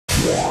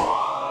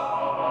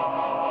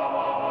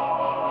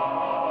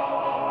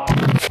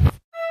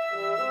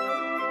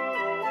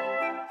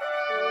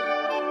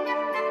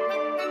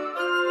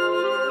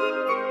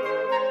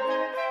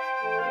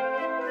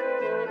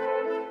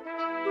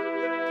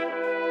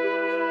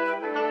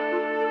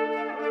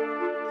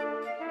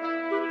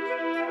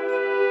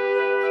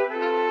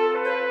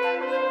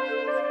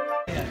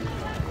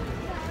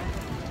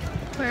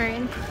We're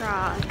in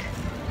Prague.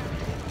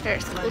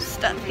 There's cool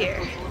stuff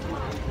here.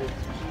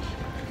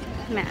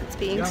 Matt's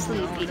being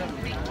sleepy.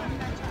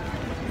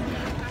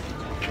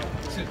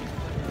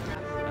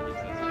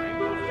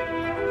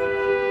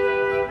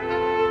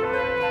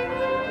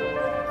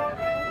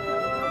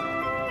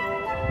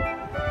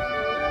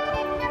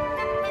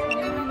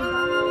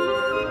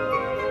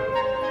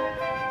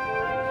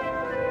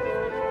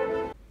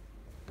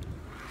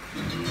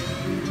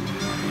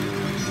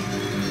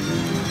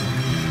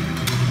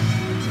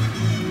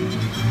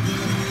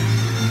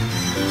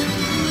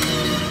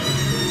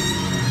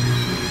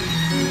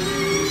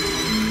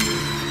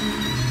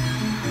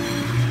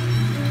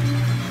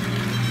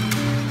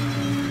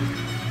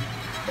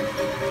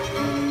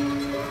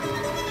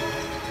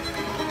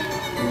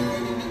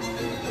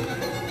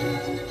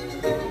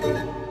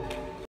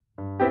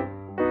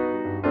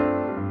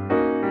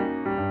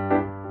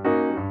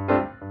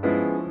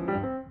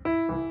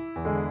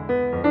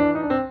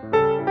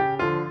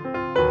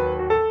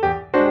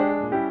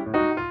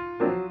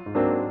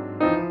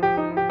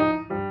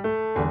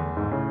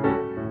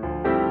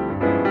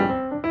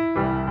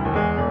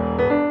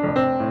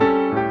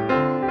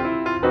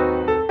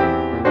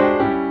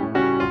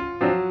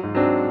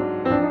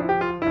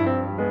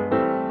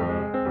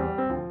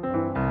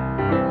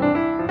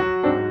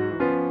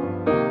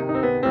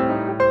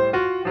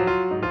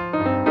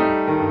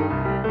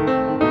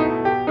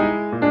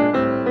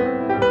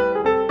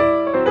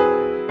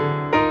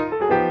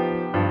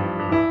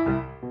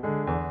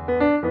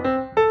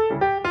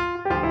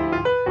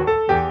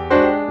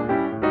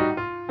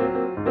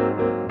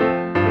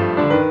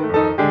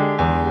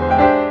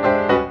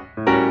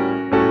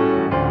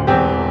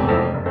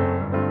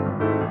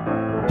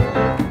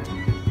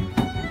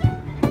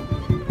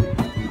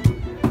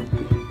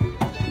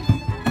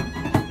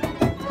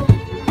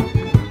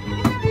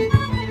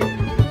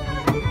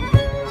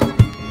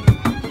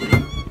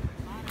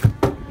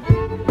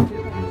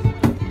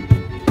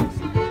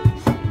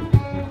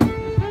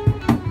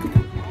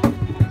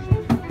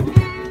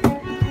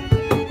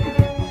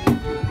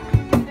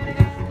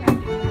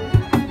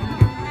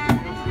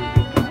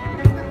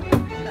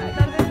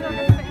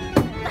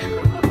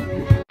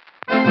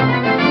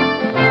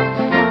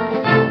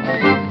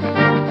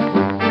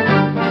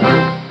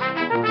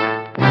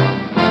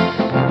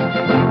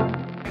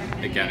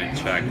 Again, in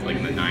Czech, like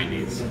in the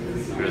 90s,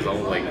 it was all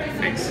like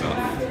fake stuff,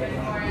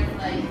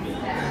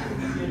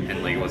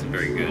 and like it wasn't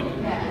very good.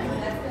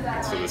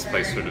 So this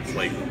place sort of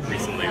like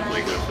recently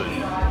like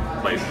opened,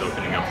 place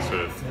opening up to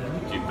sort of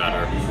do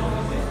better.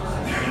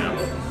 You know?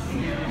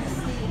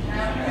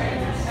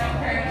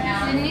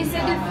 And you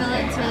said to fill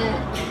it to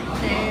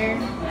there.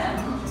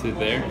 To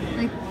there?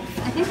 Like,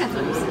 I think that's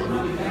what you said.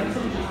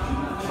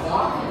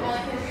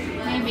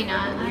 Maybe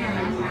not. I don't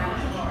know.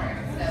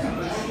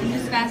 I'm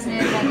just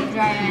fascinated by the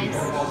dry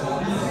ice.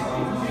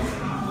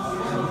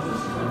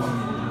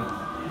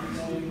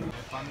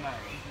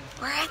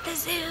 We're at the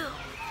zoo.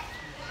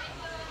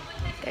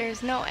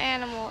 There's no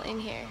animal in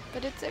here,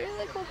 but it's a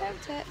really cool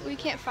habitat. We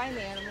can't find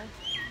the animal.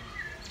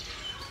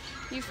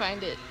 You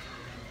find it.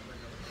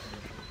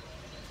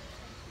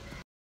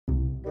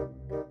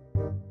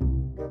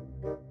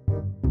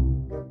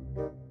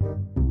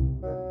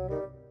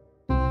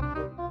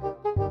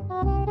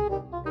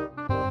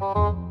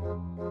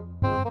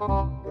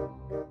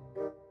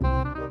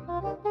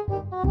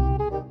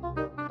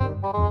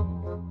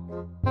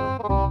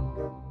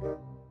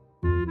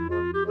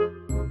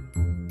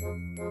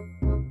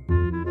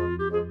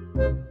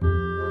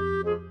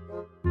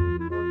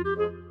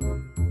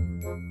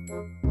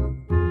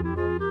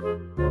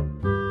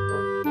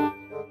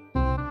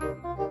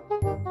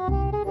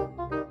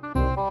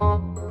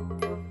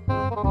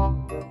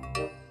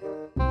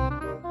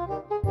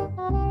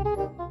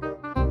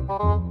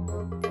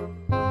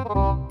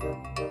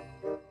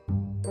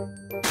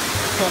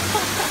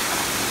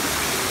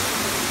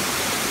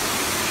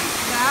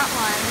 That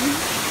one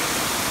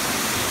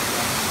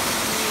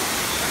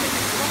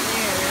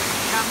there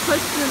got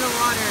pushed in the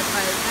water,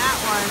 but that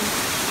one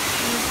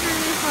is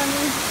pretty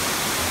funny.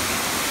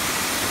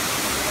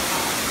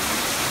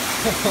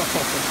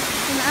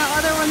 And that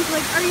other one's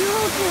like, "Are you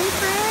okay,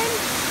 friend?"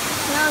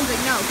 And that one's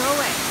like, "No, go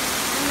away."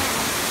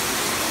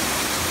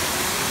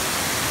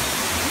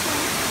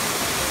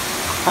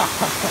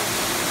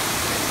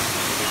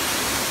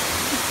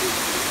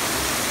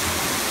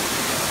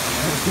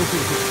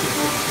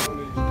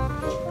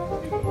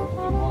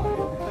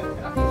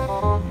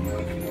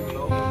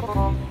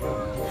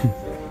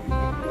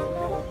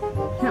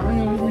 That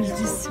one was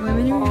just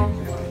swimming around.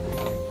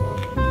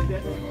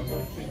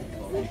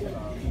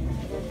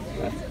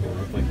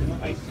 That's like an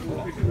ice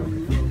ball.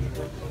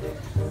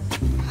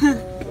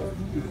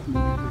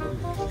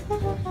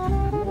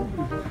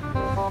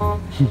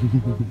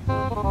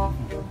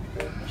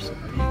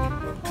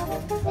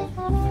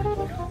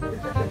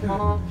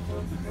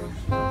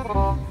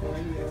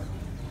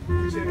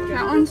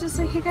 That one's just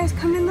like, you guys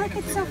come and look,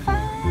 it's so fun.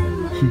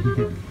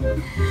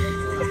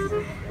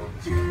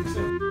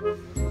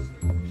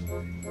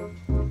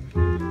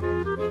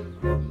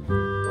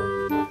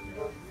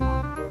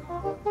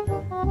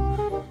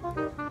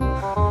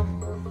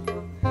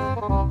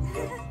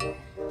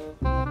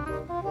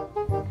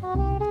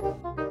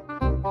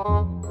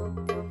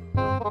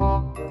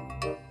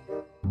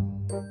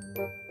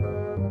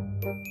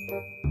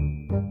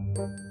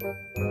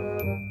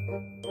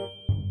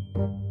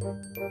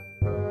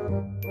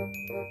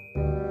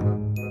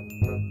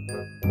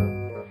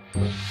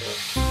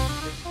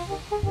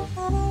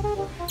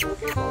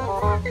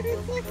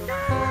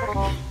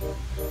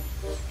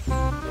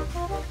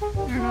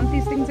 I don't know what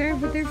these things are,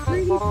 but they're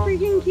pretty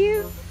freaking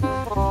cute.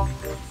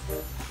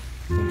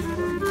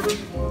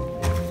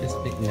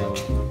 Just big no.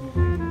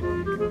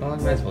 Well, I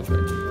might as well go.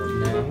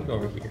 No, I'm gonna go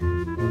over here. No,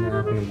 I'm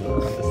gonna move on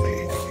this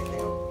thing.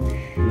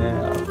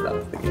 No, that's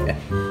the thing.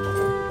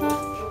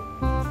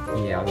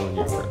 Yeah, I'll go in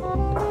here for a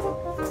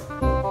little bit.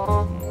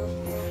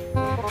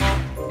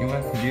 You know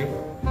what to do?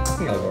 I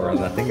think I'll go around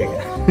that thing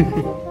again. I'm gonna go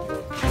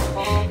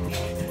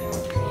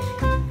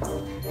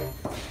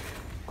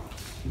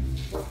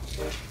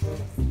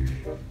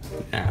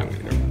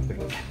around that thing.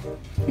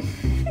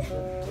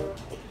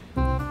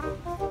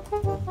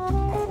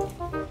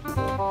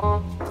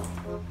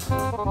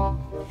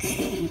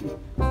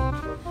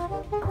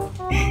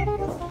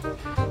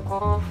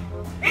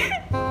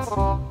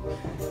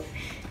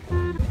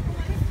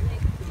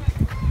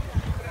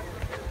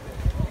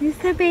 He's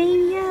the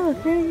baby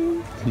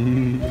elephant.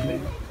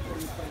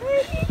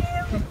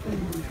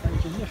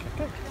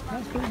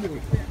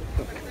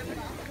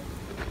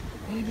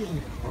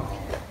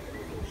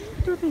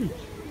 Dat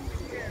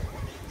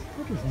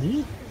is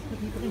niet.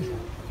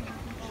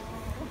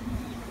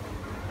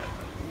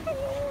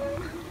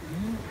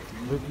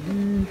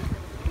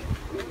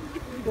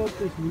 Dat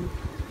is niet.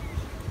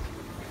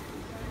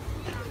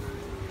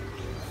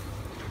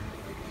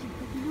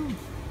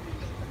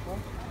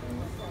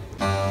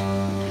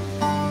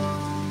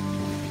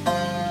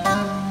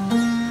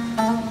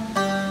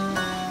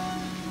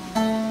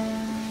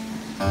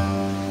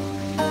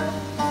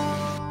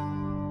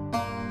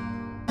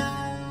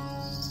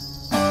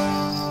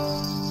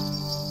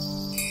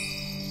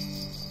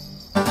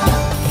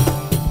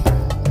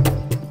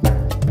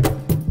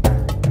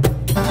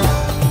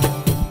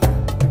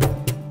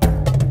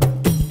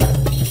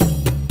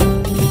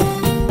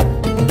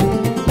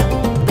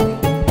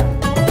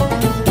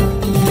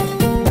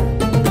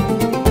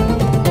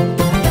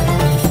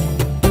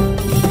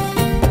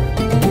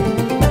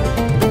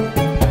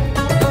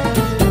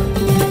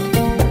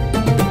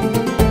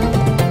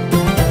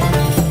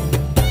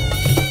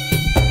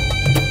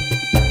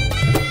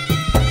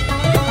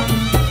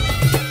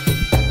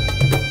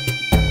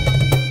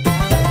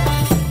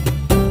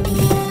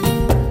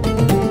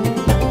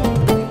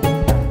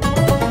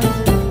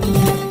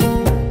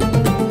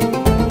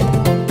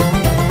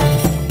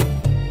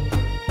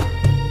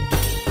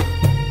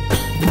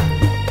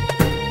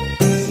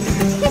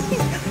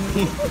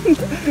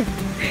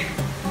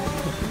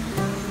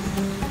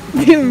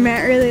 Dude,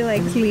 Matt really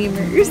likes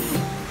lemurs.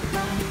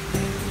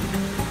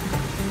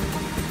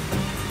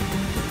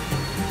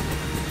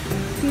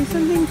 Do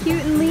something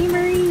cute and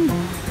lemur-y.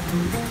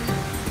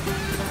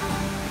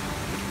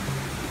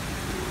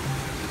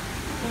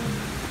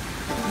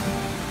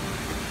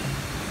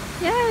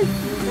 Yes!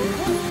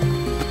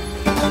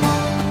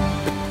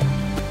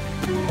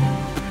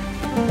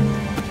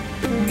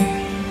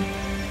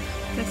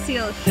 The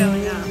seal is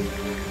showing up.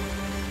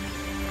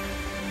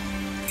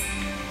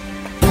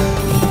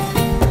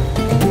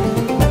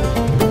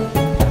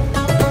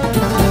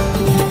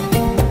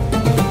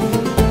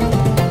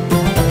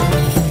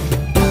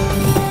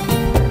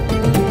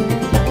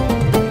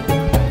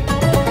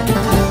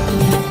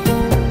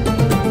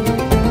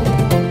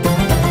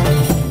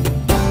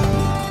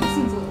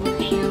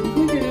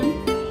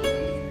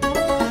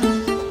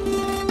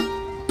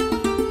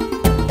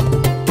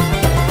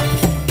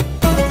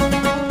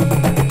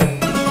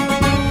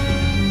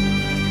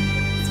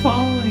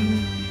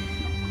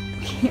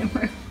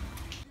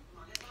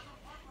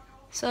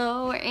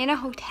 So we're in a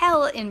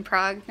hotel in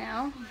Prague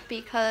now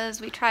because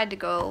we tried to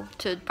go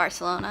to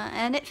Barcelona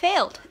and it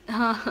failed.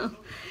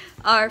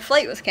 Our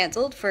flight was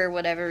canceled for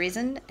whatever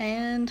reason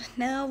and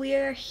now we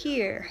are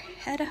here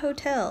at a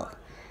hotel.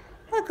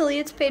 Luckily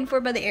it's paid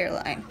for by the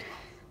airline.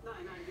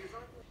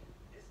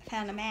 I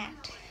found a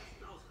Matt.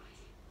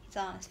 He's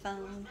on his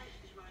phone.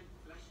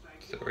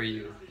 So are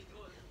you.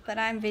 But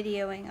I'm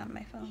videoing on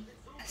my phone.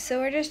 So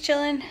we're just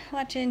chilling,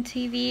 watching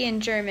TV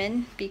in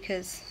German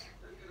because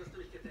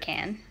we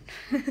can.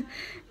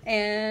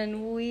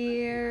 And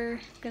we're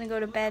gonna go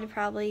to bed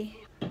probably.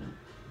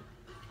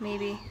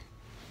 Maybe.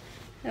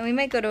 And we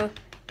might go to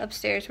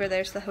upstairs where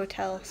there's the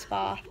hotel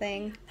spa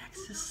thing.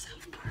 Next is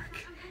South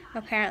Park.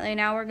 Apparently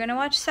now we're gonna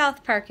watch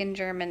South Park in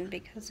German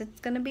because it's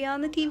gonna be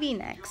on the TV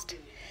next.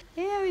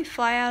 Yeah, we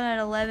fly out at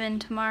 11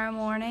 tomorrow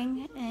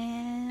morning,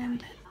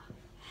 and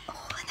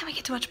then we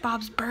get to watch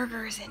Bob's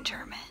Burgers in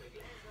German.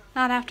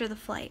 Not after the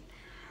flight,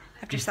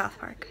 after South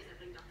Park.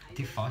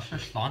 Die falsche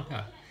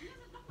Schlange.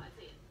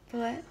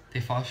 What? Die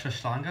falsche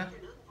Schlange?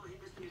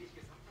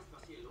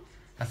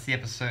 That's the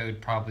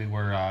episode probably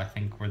where I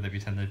think where they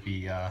pretended to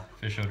be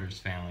Fischoder's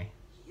family.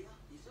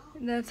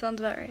 That sounds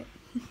about right.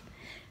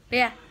 But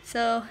yeah,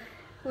 so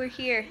we're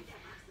here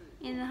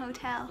in the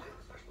hotel,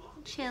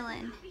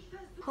 chilling.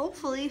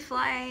 Hopefully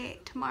fly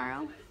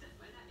tomorrow.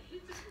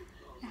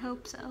 I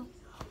hope so.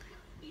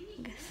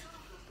 I guess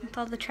with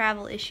all the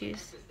travel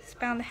issues, it's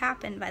bound to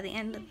happen by the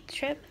end of the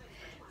trip.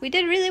 We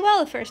did really well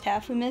the first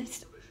half. We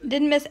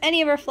didn't miss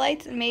any of our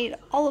flights and made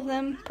all of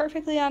them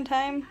perfectly on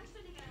time.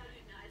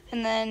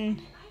 And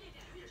then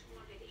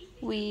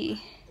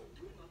we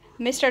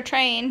missed our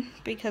train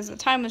because the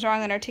time was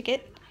wrong on our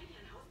ticket.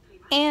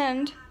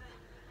 And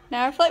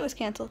now our flight was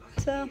canceled.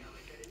 So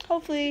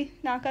hopefully,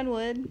 knock on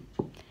wood,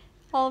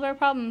 all of our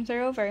problems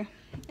are over.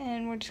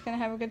 And we're just going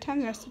to have a good time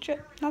the rest of the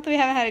trip. Not that we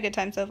haven't had a good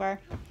time so far.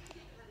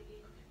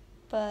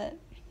 But,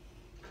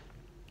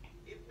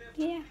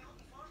 yeah.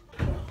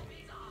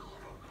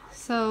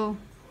 So,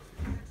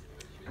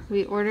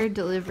 we ordered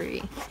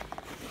delivery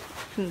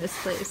from this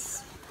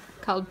place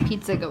called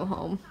Pizza Go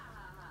Home.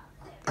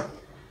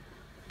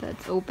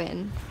 That's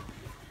open.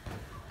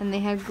 And they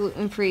have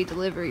gluten-free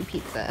delivery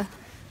pizza.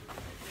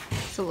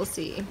 So we'll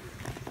see.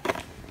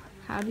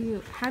 How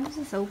does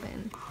this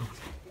open?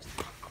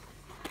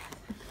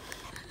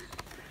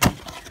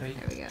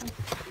 There we go.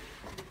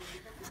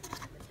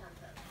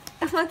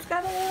 Oh, it's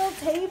got a little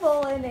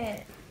table in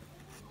it.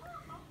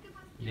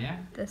 Yeah?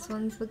 This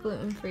one's the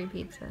gluten-free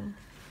pizza.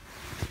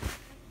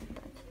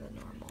 That's the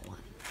normal one.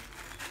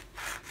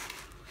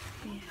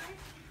 Yeah.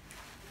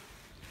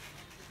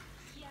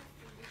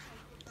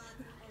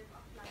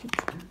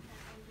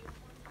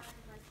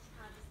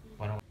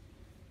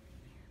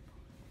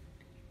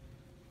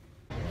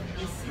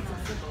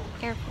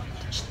 Airport.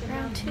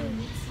 Round 2.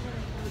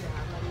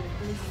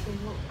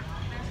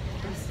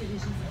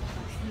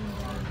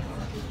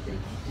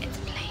 It's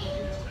a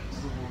plane.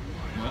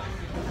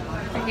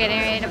 We're getting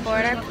ready to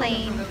board our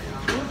plane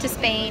to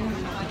Spain.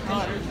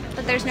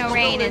 But there's no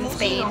rain in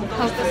Spain,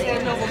 hopefully.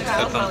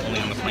 Except only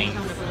on the plane.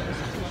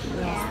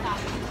 Yeah.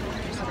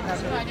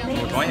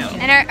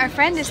 And our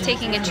friend is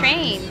taking a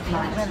train.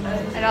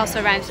 It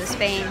also rhymes with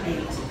Spain.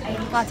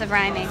 Lots of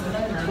rhyming.